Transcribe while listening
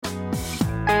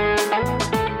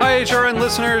HRN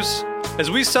listeners.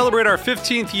 As we celebrate our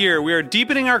 15th year, we are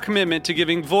deepening our commitment to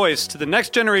giving voice to the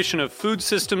next generation of food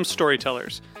systems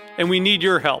storytellers, and we need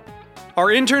your help. Our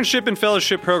internship and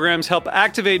fellowship programs help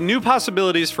activate new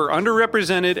possibilities for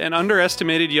underrepresented and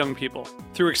underestimated young people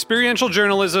through experiential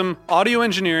journalism, audio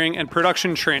engineering, and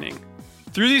production training.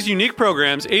 Through these unique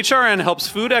programs, HRN helps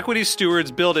food equity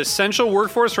stewards build essential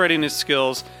workforce readiness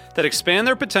skills that expand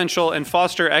their potential and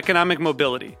foster economic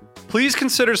mobility. Please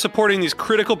consider supporting these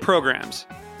critical programs.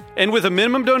 And with a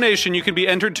minimum donation, you can be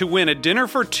entered to win a dinner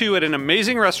for two at an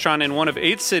amazing restaurant in one of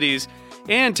 8 cities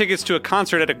and tickets to a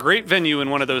concert at a great venue in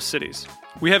one of those cities.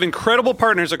 We have incredible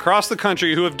partners across the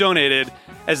country who have donated,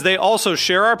 as they also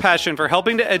share our passion for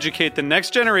helping to educate the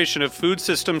next generation of food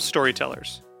systems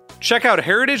storytellers. Check out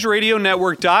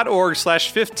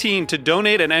heritageradionetwork.org/15 to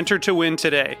donate and enter to win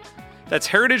today. That's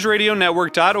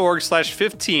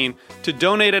heritageradionetwork.org/15 to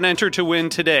donate and enter to win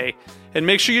today. And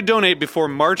make sure you donate before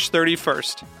March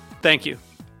 31st. Thank you.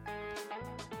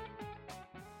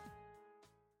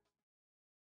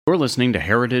 You're listening to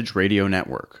Heritage Radio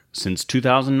Network. Since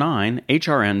 2009,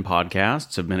 HRN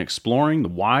podcasts have been exploring the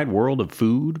wide world of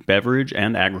food, beverage,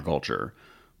 and agriculture.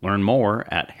 Learn more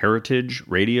at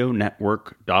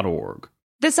heritageradionetwork.org.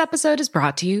 This episode is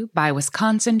brought to you by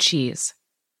Wisconsin Cheese.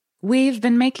 We've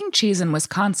been making cheese in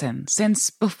Wisconsin since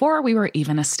before we were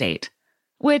even a state,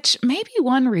 which may be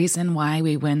one reason why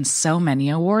we win so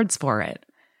many awards for it.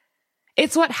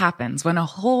 It's what happens when a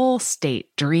whole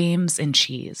state dreams in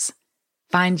cheese.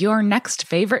 Find your next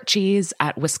favorite cheese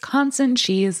at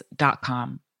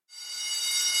wisconsincheese.com.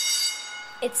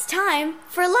 It's time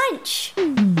for lunch.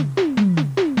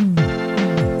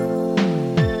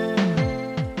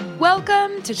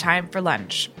 Welcome to Time for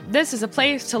Lunch. This is a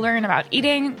place to learn about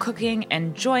eating, cooking,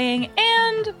 enjoying,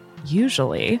 and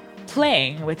usually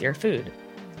playing with your food.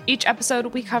 Each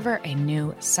episode, we cover a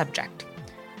new subject.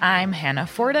 I'm Hannah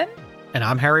Forden. And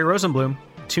I'm Harry Rosenblum.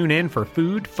 Tune in for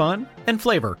food, fun, and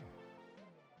flavor.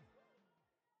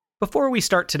 Before we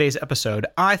start today's episode,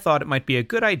 I thought it might be a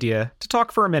good idea to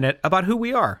talk for a minute about who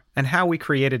we are and how we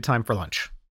created Time for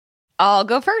Lunch. I'll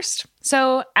go first.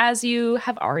 So, as you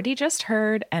have already just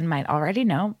heard and might already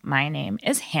know, my name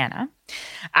is Hannah.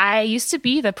 I used to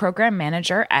be the program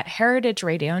manager at Heritage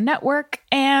Radio Network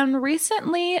and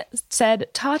recently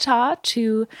said ta-ta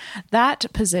to that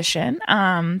position,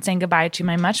 saying goodbye to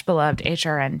my much beloved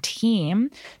HRN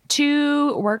team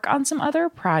to work on some other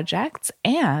projects,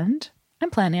 and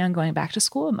I'm planning on going back to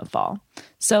school in the fall.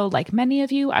 So like many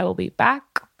of you, I will be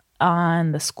back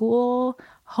on the school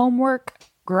homework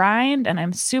grind, and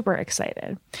I'm super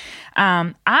excited.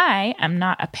 I am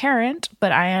not a parent,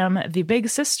 but I am the big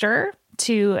sister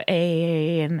to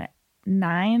a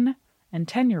 9 and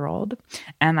 10-year-old,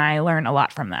 and I learn a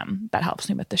lot from them. That helps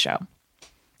me with the show.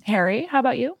 Harry, how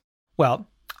about you? Well,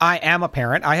 I am a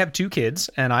parent. I have 2 kids,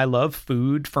 and I love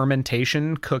food,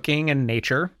 fermentation, cooking, and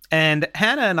nature. And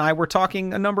Hannah and I were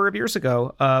talking a number of years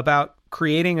ago about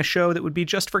creating a show that would be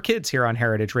just for kids here on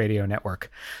Heritage Radio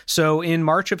Network. So in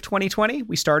March of 2020,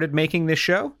 we started making this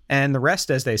show, and the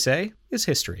rest, as they say, is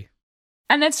history.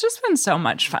 And it's just been so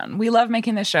much fun. We love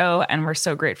making the show, and we're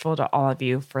so grateful to all of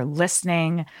you for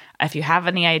listening. If you have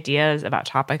any ideas about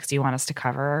topics you want us to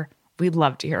cover, we'd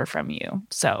love to hear from you.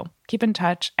 So keep in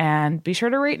touch and be sure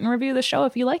to rate and review the show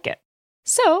if you like it.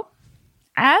 So,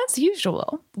 as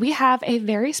usual, we have a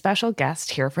very special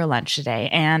guest here for lunch today,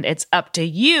 and it's up to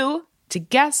you to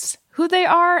guess who they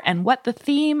are and what the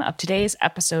theme of today's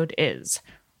episode is.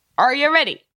 Are you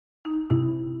ready?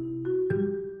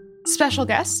 Special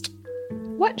guest,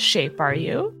 what shape are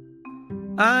you?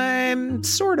 I'm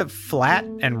sort of flat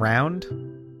and round.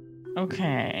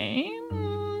 Okay.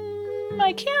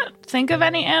 I can't think of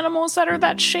any animals that are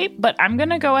that shape, but I'm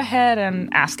going to go ahead and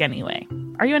ask anyway.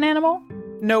 Are you an animal?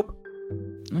 Nope.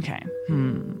 Okay.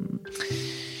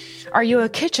 Are you a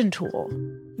kitchen tool?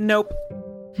 Nope.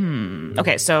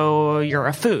 Okay, so you're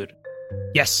a food.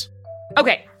 Yes.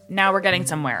 Okay, now we're getting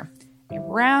somewhere. A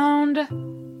round,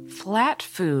 flat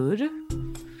food.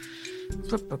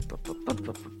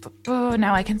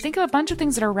 Now I can think of a bunch of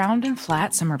things that are round and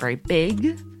flat. Some are very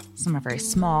big, some are very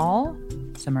small,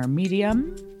 some are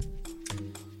medium.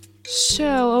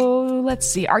 So let's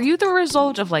see. Are you the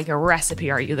result of like a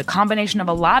recipe? Are you the combination of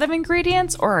a lot of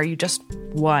ingredients, or are you just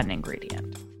one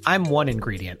ingredient? I'm one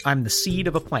ingredient. I'm the seed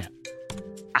of a plant.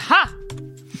 Aha!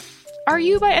 Are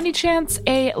you by any chance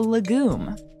a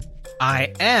legume?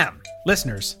 I am.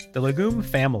 Listeners, the legume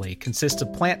family consists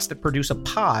of plants that produce a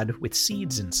pod with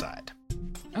seeds inside.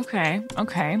 Okay.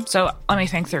 So let me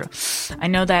think through. I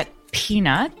know that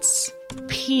peanuts,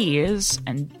 peas,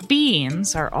 and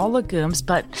beans are all legumes,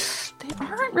 but they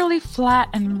aren't really flat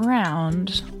and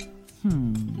round.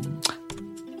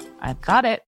 I've got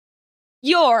it.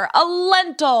 You're a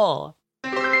lentil.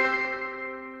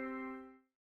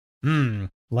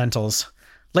 Lentils.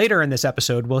 Later in this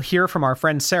episode, we'll hear from our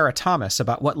friend Sarah Thomas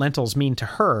about what lentils mean to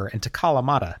her and to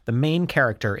Kalamata, the main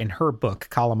character in her book,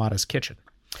 Kalamata's Kitchen.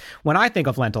 When I think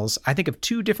of lentils, I think of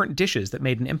two different dishes that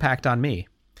made an impact on me.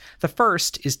 The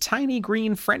first is tiny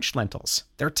green French lentils.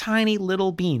 They're tiny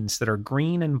little beans that are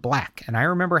green and black, and I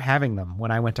remember having them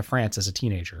when I went to France as a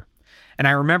teenager. And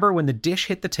I remember when the dish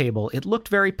hit the table, it looked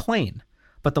very plain,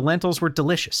 but the lentils were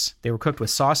delicious. They were cooked with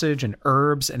sausage and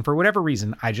herbs, and for whatever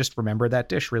reason, I just remember that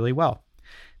dish really well.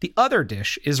 The other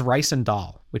dish is rice and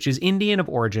dal, which is Indian of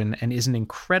origin and is an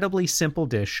incredibly simple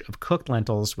dish of cooked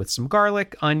lentils with some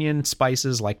garlic, onion,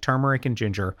 spices like turmeric and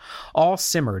ginger, all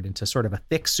simmered into sort of a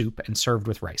thick soup and served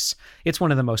with rice. It's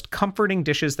one of the most comforting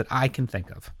dishes that I can think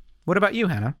of. What about you,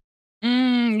 Hannah?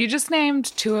 You just named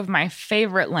two of my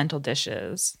favorite lentil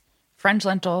dishes. French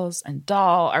lentils and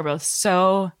dal are both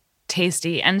so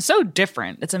tasty and so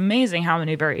different. It's amazing how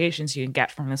many variations you can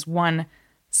get from this one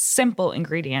simple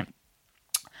ingredient.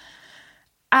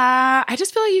 I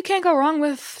just feel like you can't go wrong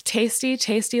with tasty,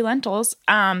 tasty lentils.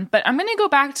 But I'm going to go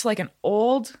back to like an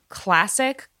old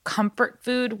classic comfort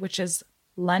food, which is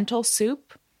lentil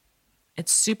soup.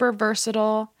 It's super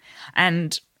versatile.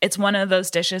 And it's one of those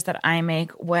dishes that I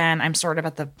make when I'm sort of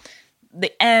at the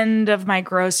end of my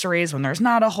groceries, when there's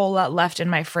not a whole lot left in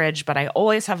my fridge, but I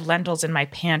always have lentils in my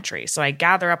pantry. So I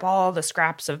gather up all the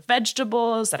scraps of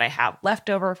vegetables that I have left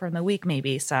over from the week,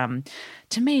 maybe some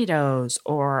tomatoes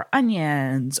or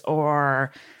onions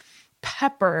or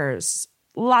peppers,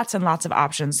 lots and lots of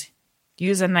options.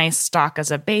 Use a nice stock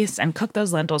as a base and cook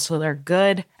those lentils so they're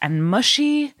good and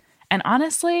mushy. And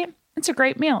honestly, it's a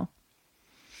great meal.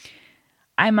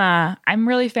 I'm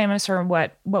really famous for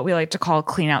what we like to call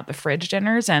clean out the fridge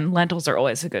dinners, and lentils are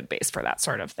always a good base for that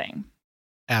sort of thing.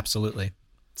 Absolutely.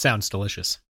 Sounds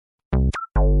delicious.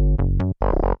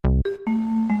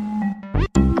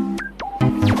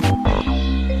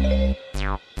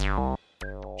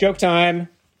 Joke time.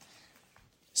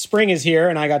 Spring is here,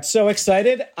 and I got so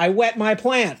excited, I wet my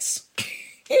plants.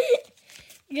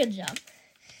 Good job.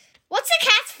 What's a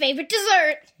cat's favorite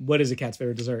dessert? What is a cat's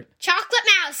favorite dessert? Chocolate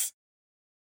mouse.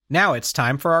 Now it's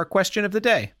time for our question of the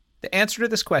day. The answer to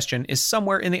this question is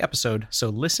somewhere in the episode, so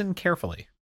listen carefully.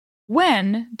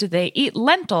 When do they eat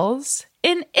lentils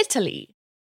in Italy?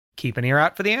 Keep an ear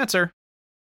out for the answer.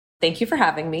 Thank you for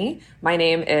having me. My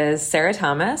name is Sarah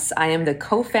Thomas. I am the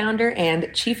co-founder and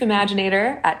chief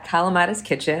imaginator at Kalamata's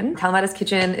Kitchen. Kalamata's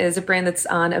Kitchen is a brand that's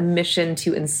on a mission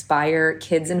to inspire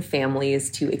kids and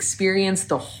families to experience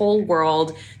the whole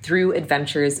world through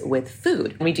adventures with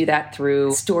food. And we do that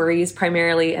through stories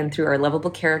primarily and through our lovable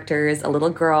characters, a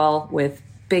little girl with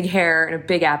big hair and a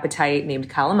big appetite named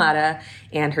Kalamata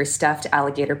and her stuffed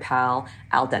alligator pal,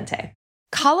 Al Dente.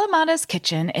 Kalamata's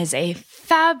Kitchen is a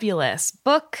fabulous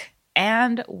book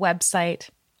and website.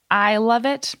 I love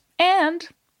it, and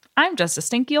I'm just a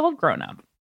stinky old grown-up.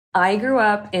 I grew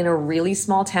up in a really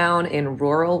small town in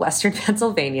rural Western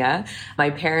Pennsylvania. My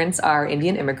parents are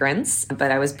Indian immigrants,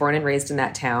 but I was born and raised in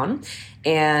that town.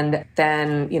 And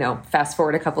then, fast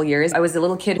forward a couple years, I was a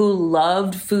little kid who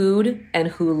loved food and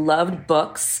who loved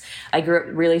books. I grew up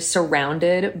really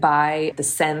surrounded by the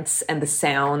scents and the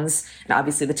sounds and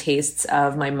obviously the tastes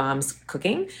of my mom's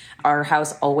cooking. Our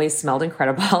house always smelled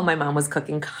incredible. My mom was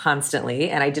cooking constantly,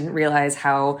 and I didn't realize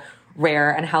how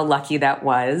rare and how lucky that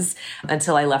was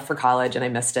until I left for college and I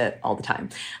missed it all the time.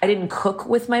 I didn't cook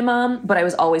with my mom, but I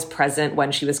was always present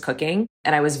when she was cooking.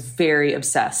 And I was very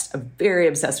obsessed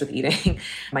with eating.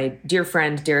 My dear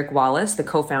friend, Derek Wallace, the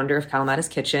co-founder of Kalamata's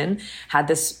Kitchen, had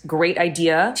this great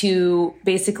idea to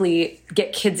basically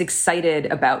get kids excited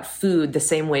about food the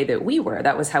same way that we were.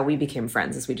 That was how we became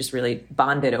friends, as we just really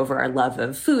bonded over our love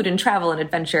of food and travel and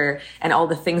adventure and all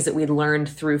the things that we'd learned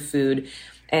through food.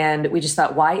 And we just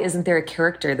thought, why isn't there a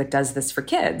character that does this for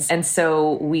kids? And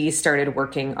so we started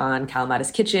working on Kalamata's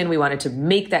Kitchen. We wanted to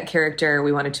make that character.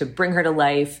 We wanted to bring her to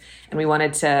life. And we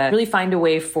wanted to really find a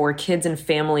way for kids and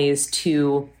families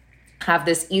to have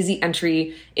this easy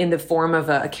entry in the form of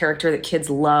a character that kids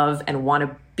love and want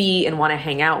to be and want to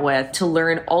hang out with, to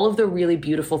learn all of the really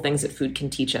beautiful things that food can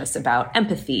teach us about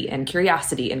empathy and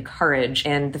curiosity and courage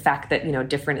and the fact that,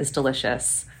 different is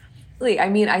delicious.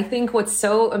 I think what's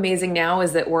so amazing now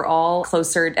is that we're all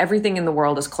closer. Everything in the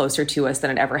world is closer to us than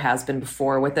it ever has been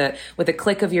before. With a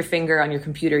click of your finger on your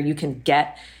computer, you can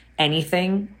get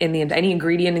anything any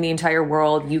ingredient in the entire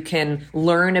world. You can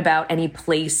learn about any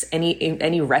place,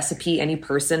 any recipe, any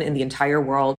person in the entire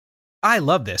world. I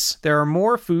love this. There are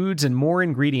more foods and more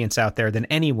ingredients out there than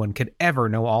anyone could ever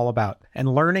know all about,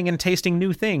 and learning and tasting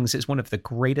new things is one of the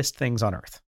greatest things on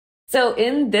earth. So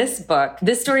in this book,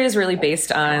 this story is really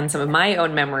based on some of my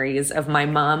own memories of my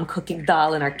mom cooking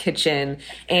dal in our kitchen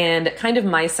and kind of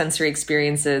my sensory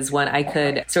experiences when I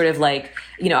could sort of like,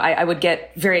 I would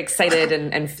get very excited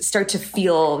and start to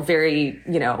feel very,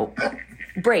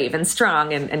 brave and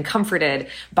strong and comforted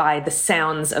by the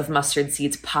sounds of mustard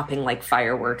seeds popping like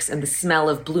fireworks and the smell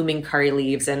of blooming curry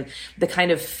leaves and the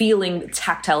kind of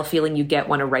tactile feeling you get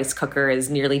when a rice cooker is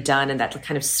nearly done and that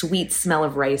kind of sweet smell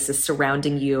of rice is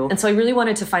surrounding you. And so I really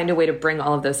wanted to find a way to bring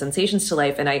all of those sensations to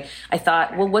life. And I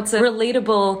thought, well, what's a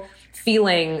relatable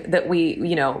feeling that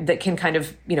that can kind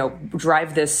of,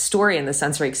 drive this story and the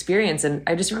sensory experience? And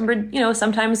I just remembered,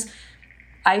 sometimes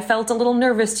I felt a little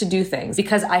nervous to do things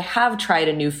because I have tried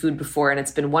a new food before and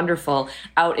it's been wonderful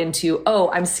out into,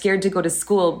 I'm scared to go to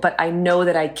school, but I know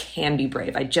that I can be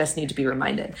brave. I just need to be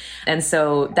reminded. And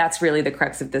so that's really the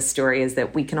crux of this story, is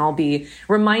that we can all be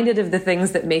reminded of the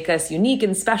things that make us unique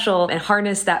and special and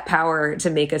harness that power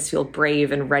to make us feel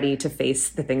brave and ready to face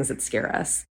the things that scare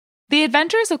us. The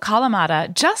adventures of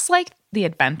Kalamata, just like the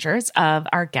adventures of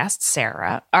our guest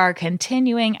Sarah, are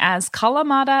continuing as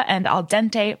Kalamata and Al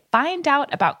Dente find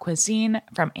out about cuisine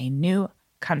from a new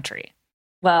country.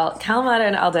 Well, Kalamata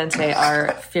and Al Dente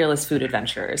are fearless food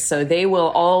adventurers, so they will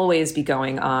always be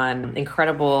going on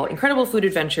incredible food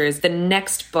adventures. The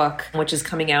next book, which is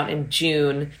coming out in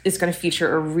June, is going to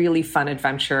feature a really fun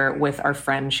adventure with our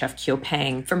friend Chef Kyo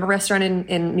Pang from a restaurant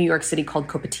in New York City called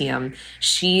Kopitiam.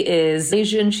 She is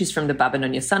Malaysian. She's from the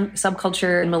Babanonia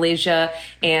subculture in Malaysia,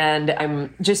 and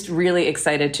I'm just really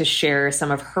excited to share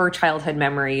some of her childhood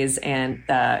memories and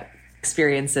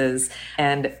experiences.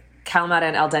 And Kalamata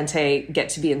and Al Dente get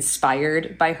to be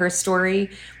inspired by her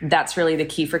story. That's really the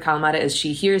key for Kalamata, is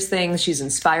she hears things, she's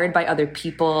inspired by other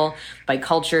people, by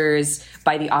cultures,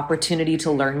 by the opportunity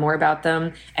to learn more about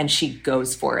them, and she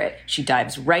goes for it. She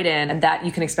dives right in, and that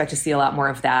you can expect to see a lot more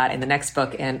of that in the next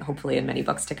book and hopefully in many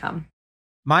books to come.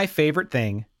 My favorite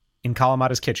thing in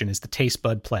Kalamata's kitchen is the Taste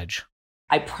Bud Pledge.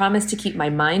 I promise to keep my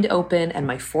mind open and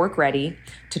my fork ready,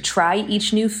 to try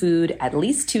each new food at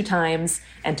least 2 times,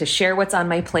 and to share what's on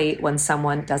my plate when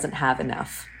someone doesn't have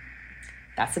enough.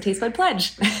 That's the Taste Bud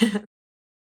Pledge.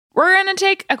 We're going to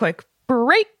take a quick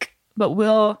break, but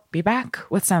we'll be back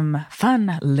with some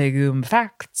fun legume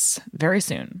facts very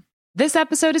soon. This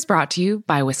episode is brought to you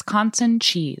by Wisconsin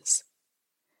Cheese.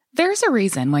 There's a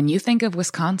reason when you think of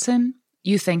Wisconsin,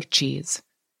 you think cheese.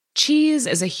 Cheese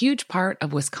is a huge part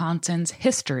of Wisconsin's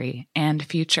history and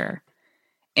future.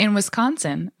 In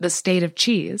Wisconsin, the state of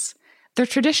cheese, the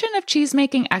tradition of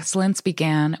cheese-making excellence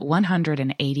began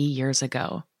 180 years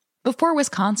ago, before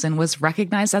Wisconsin was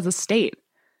recognized as a state.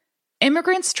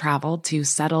 Immigrants traveled to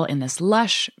settle in this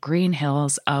lush green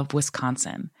hills of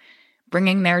Wisconsin,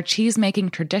 bringing their cheese-making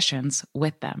traditions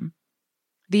with them.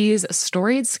 These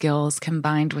storied skills,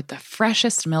 combined with the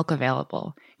freshest milk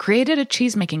available, created a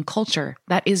cheesemaking culture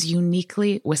that is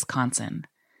uniquely Wisconsin.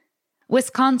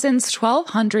 Wisconsin's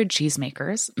 1,200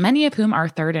 cheesemakers, many of whom are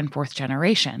 3rd and 4th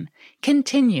generation,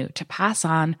 continue to pass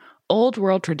on old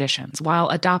world traditions while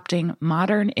adopting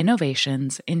modern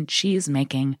innovations in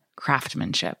cheesemaking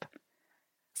craftsmanship.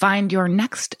 Find your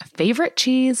next favorite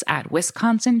cheese at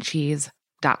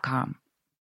wisconsincheese.com.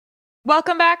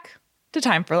 Welcome back to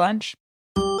Time for Lunch.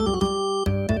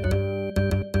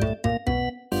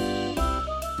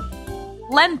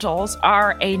 Lentils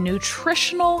are a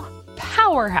nutritional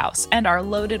powerhouse and are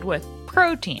loaded with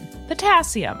protein,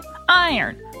 potassium,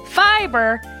 iron,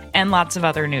 fiber, and lots of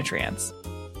other nutrients.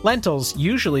 Lentils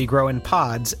usually grow in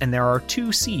pods, and there are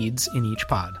 2 seeds in each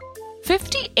pod.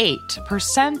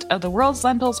 58% of the world's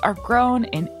lentils are grown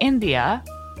in India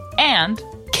and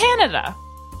Canada.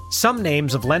 Some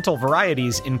names of lentil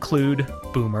varieties include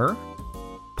boomer,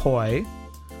 poi,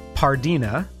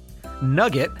 pardina,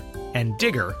 nugget, and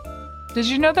digger. Did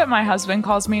you know that my husband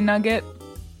calls me Nugget?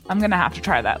 I'm going to have to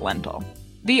try that lentil.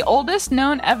 The oldest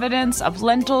known evidence of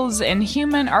lentils in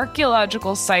human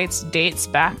archaeological sites dates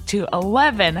back to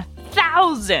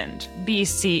 11,000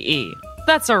 BCE.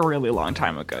 That's a really long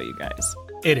time ago, you guys.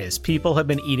 It is. People have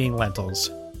been eating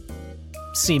lentils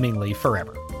seemingly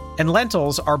forever. And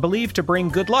lentils are believed to bring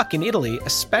good luck in Italy,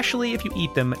 especially if you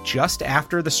eat them just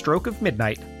after the stroke of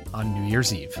midnight on New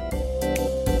Year's Eve.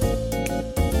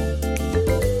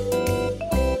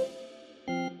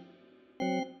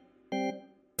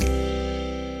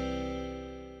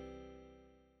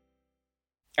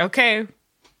 Okay,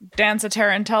 Dance a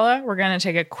Tarantella, we're going to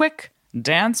take a quick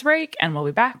dance break and we'll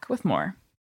be back with more.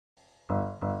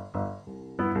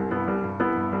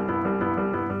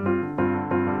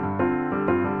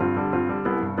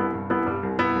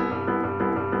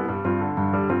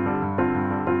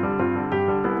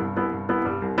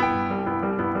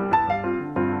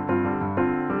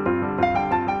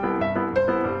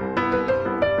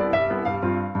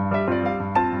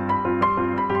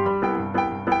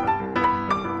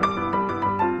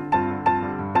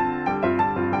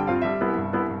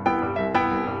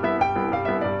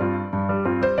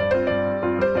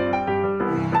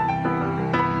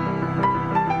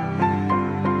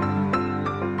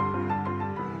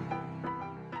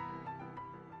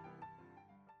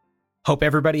 Hope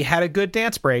everybody had a good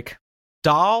dance break.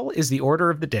 Dal is the order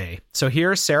of the day. So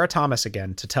here's Sarah Thomas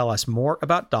again to tell us more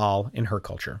about dal in her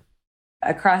culture.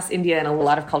 Across India and a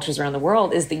lot of cultures around the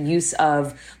world is the use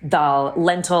of dal,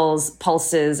 lentils,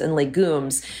 pulses, and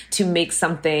legumes to make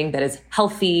something that is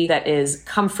healthy, that is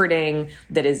comforting,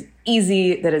 that is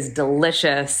easy, that is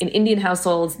delicious. In Indian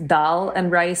households, dal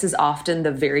and rice is often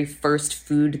the very first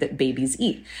food that babies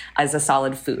eat as a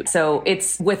solid food. So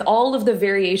it's with all of the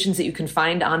variations that you can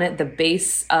find on it, the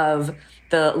base of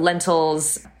the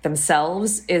lentils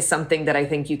themselves is something that I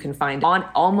think you can find on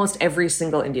almost every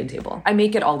single Indian table. I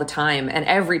make it all the time, and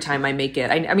every time I make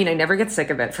it, I mean, I never get sick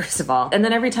of it, first of all. And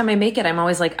then every time I make it, I'm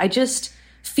always like, I just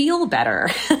feel better.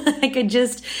 Like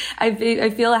I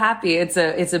feel happy. It's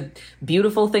a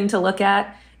beautiful thing to look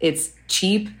at. It's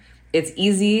cheap. It's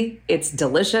easy. It's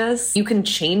delicious. You can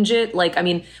change it.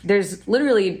 There's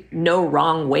literally no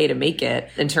wrong way to make it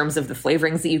in terms of the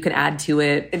flavorings that you can add to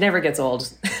it. It never gets old.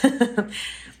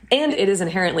 And it is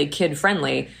inherently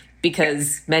kid-friendly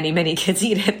because many, many kids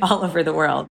eat it all over the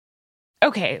world.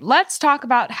 Okay, let's talk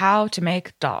about how to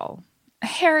make dal.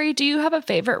 Harry, do you have a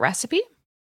favorite recipe?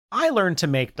 I learned to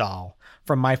make dal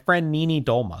from my friend Nini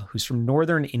Dolma, who's from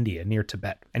northern India near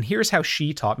Tibet. And here's how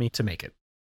she taught me to make it.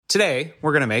 Today,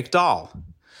 we're going to make dal.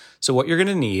 So what you're going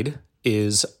to need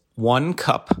is 1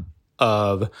 cup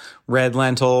of red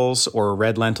lentils or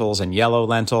red lentils and yellow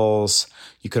lentils.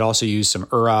 You could also use some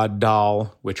urad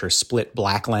dal, which are split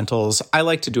black lentils. I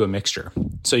like to do a mixture.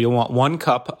 So you'll want 1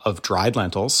 cup of dried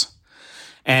lentils,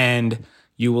 and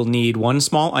you will need 1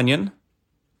 small onion,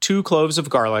 2 cloves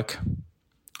of garlic,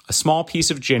 a small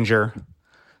piece of ginger,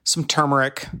 some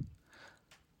turmeric.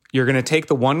 You're going to take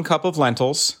the 1 cup of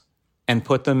lentils and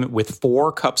put them with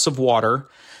 4 cups of water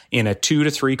in a 2 to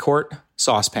 3 quart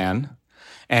saucepan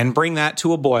and bring that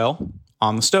to a boil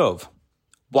on the stove.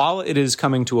 While it is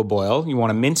coming to a boil, you want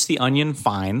to mince the onion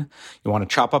fine. You want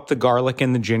to chop up the garlic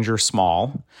and the ginger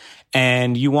small,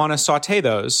 and you want to saute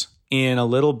those in a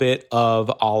little bit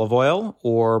of olive oil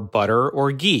or butter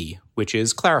or ghee, which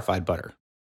is clarified butter.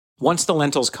 Once the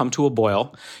lentils come to a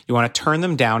boil, you want to turn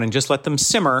them down and just let them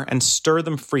simmer and stir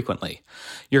them frequently.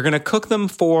 You're going to cook them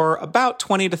for about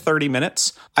 20 to 30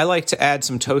 minutes. I like to add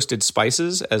some toasted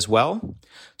spices as well.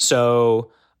 So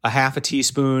a half a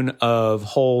teaspoon of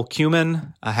whole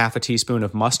cumin, a half a teaspoon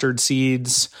of mustard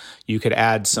seeds. You could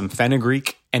add some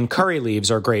fenugreek, and curry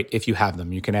leaves are great if you have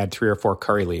them. You can add 3 or 4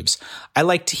 curry leaves. I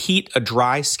like to heat a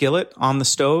dry skillet on the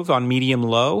stove on medium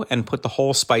low and put the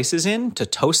whole spices in to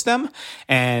toast them,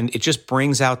 and it just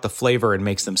brings out the flavor and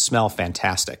makes them smell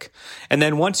fantastic. And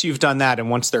then once you've done that, and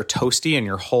once they're toasty and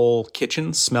your whole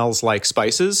kitchen smells like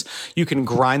spices, you can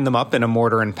grind them up in a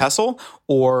mortar and pestle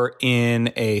or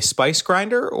in a spice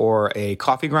grinder or a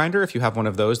coffee grinder if you have one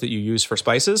of those that you use for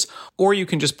spices, or you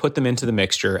can just put them into the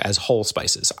mixture as whole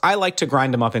spices. I like to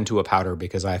grind them up into a powder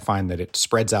because I find that it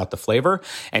spreads out the flavor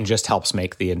and just helps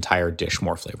make the entire dish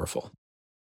more flavorful.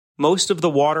 Most of the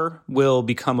water will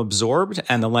become absorbed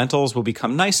and the lentils will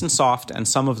become nice and soft, and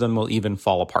some of them will even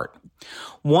fall apart.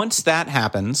 Once that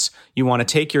happens, you want to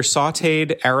take your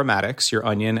sauteed aromatics, your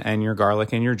onion and your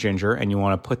garlic and your ginger, and you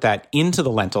want to put that into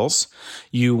the lentils.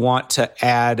 You want to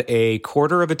add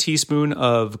 1/4 teaspoon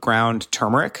of ground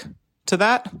turmeric to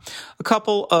that, a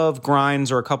couple of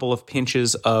grinds or a couple of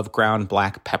pinches of ground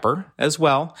black pepper as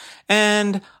well,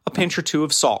 and a pinch or 2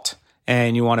 of salt.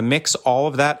 And you want to mix all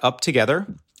of that up together,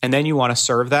 and then you want to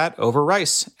serve that over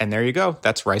rice. And there you go.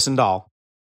 That's rice and dal.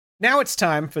 Now it's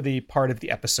time for the part of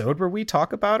the episode where we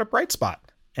talk about a bright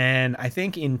spot. And I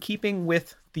think in keeping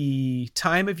with the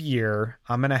time of year,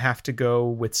 I'm going to have to go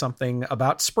with something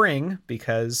about spring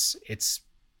because it's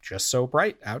just so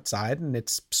bright outside and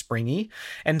it's springy,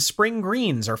 and spring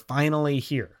greens are finally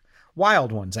here.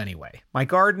 Wild ones anyway. My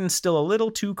garden's still a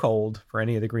little too cold for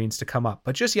any of the greens to come up,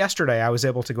 but just yesterday I was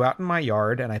able to go out in my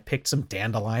yard and I picked some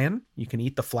dandelion. You can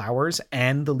eat the flowers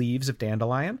and the leaves of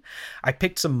dandelion. I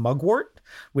picked some mugwort,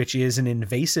 which is an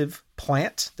invasive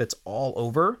plant that's all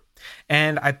over.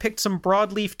 And I picked some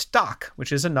broadleafed dock,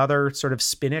 which is another sort of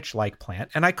spinach-like plant,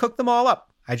 and I cooked them all up.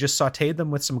 I just sauteed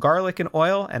them with some garlic and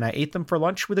oil, and I ate them for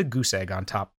lunch with a goose egg on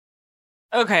top.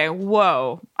 Okay,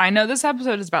 whoa. I know this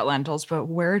episode is about lentils, but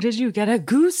where did you get a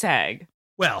goose egg?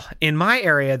 Well, in my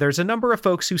area, there's a number of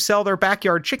folks who sell their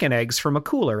backyard chicken eggs from a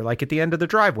cooler, like at the end of the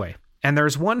driveway. And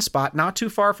there's one spot not too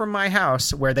far from my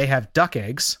house where they have duck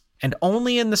eggs. And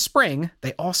only in the spring,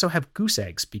 they also have goose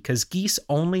eggs, because geese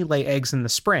only lay eggs in the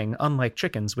spring, unlike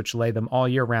chickens, which lay them all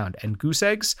year round. And goose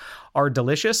eggs are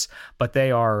delicious, but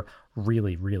they are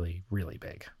really, really, really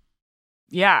big.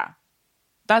 Yeah,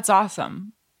 that's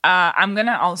awesome. I'm going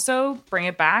to also bring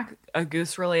it back, a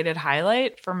goose-related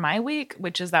highlight for my week,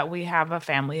 which is that we have a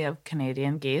family of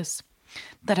Canadian geese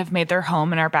that have made their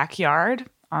home in our backyard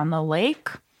on the lake.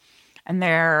 And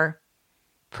they're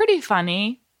pretty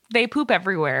funny. They poop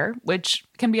everywhere, which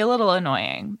can be a little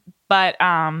annoying. But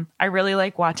I really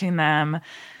like watching them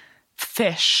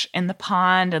fish in the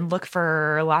pond and look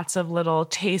for lots of little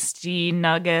tasty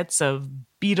nuggets of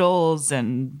beetles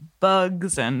and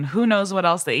bugs and who knows what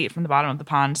else they eat from the bottom of the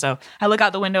pond. So I look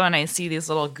out the window and I see these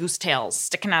little goose tails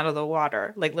sticking out of the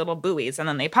water like little buoys, and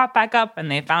then they pop back up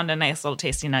and they found a nice little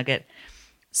tasty nugget.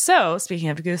 So speaking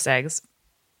of goose eggs,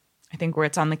 I think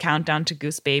it's on the countdown to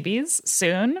goose babies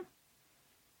soon.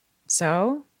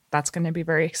 So that's going to be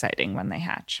very exciting when they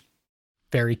hatch.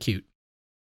 Very cute.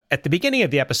 At the beginning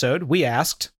of the episode, we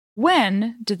asked,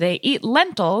 when do they eat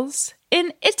lentils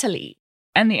in Italy?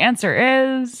 And the answer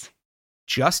is...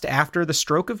 just after the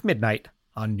stroke of midnight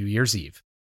on New Year's Eve.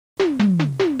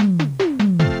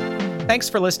 Thanks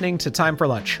for listening to Time for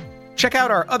Lunch. Check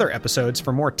out our other episodes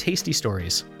for more tasty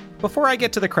stories. Before I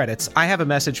get to the credits, I have a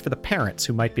message for the parents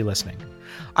who might be listening.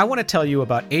 I want to tell you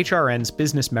about HRN's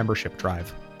business membership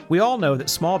drive. We all know that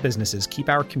small businesses keep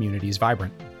our communities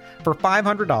vibrant. For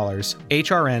 $500,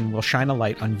 HRN will shine a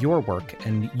light on your work,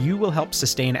 and you will help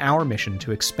sustain our mission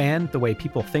to expand the way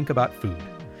people think about food.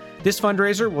 This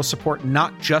fundraiser will support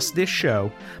not just this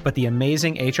show, but the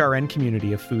amazing HRN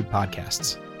community of food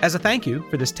podcasts. As a thank you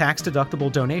for this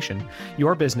tax-deductible donation,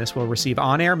 your business will receive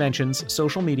on-air mentions,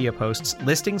 social media posts,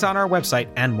 listings on our website,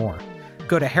 and more.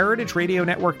 Go to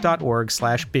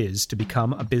heritageradionetwork.org/biz to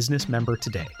become a business member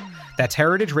today. That's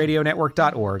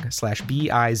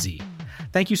heritageradionetwork.org/BIZ.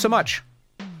 Thank you so much.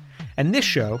 And this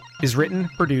show is written,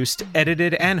 produced,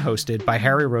 edited, and hosted by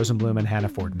Harry Rosenblum and Hannah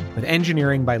Forden, with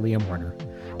engineering by Liam Warner.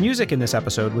 Music in this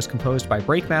episode was composed by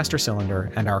Breakmaster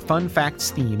Cylinder, and our Fun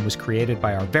Facts theme was created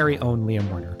by our very own Liam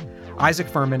Warner. Isaac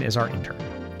Furman is our intern.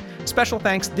 Special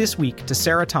thanks this week to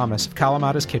Sarah Thomas of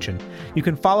Kalamata's Kitchen. You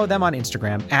can follow them on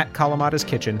Instagram at Kalamata's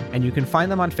Kitchen, and you can find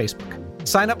them on Facebook.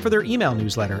 Sign up for their email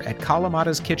newsletter at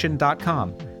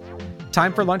kalamataskitchen.com.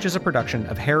 Time for Lunch is a production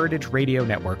of Heritage Radio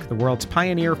Network, the world's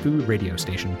pioneer food radio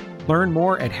station. Learn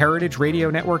more at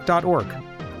heritageradionetwork.org.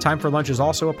 Time for Lunch is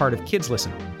also a part of Kids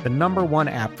Listen, the #1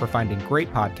 app for finding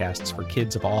great podcasts for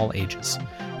kids of all ages.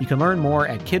 You can learn more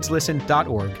at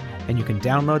kidslisten.org, and you can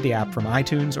download the app from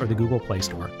iTunes or the Google Play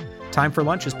Store. Time for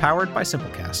Lunch is powered by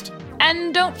Simplecast.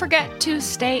 And don't forget to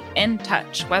stay in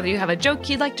touch. Whether you have a joke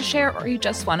you'd like to share or you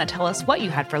just want to tell us what you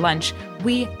had for lunch,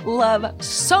 we love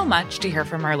so much to hear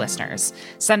from our listeners.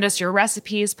 Send us your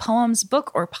recipes, poems, book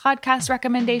or podcast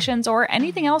recommendations, or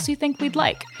anything else you think we'd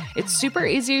like. It's super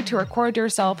easy to record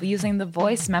yourself using the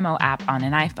voice memo app on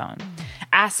an iPhone.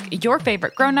 Ask your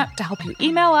favorite grown-up to help you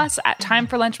email us at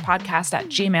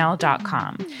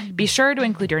timeforlunchpodcast@gmail.com. Be sure to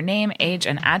include your name, age,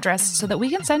 and address so that we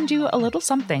can send you a little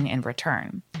something in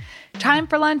return. Time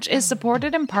for Lunch is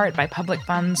supported in part by public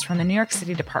funds from the New York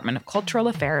City Department of Cultural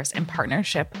Affairs in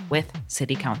partnership with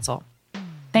City Council.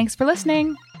 Thanks for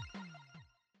listening.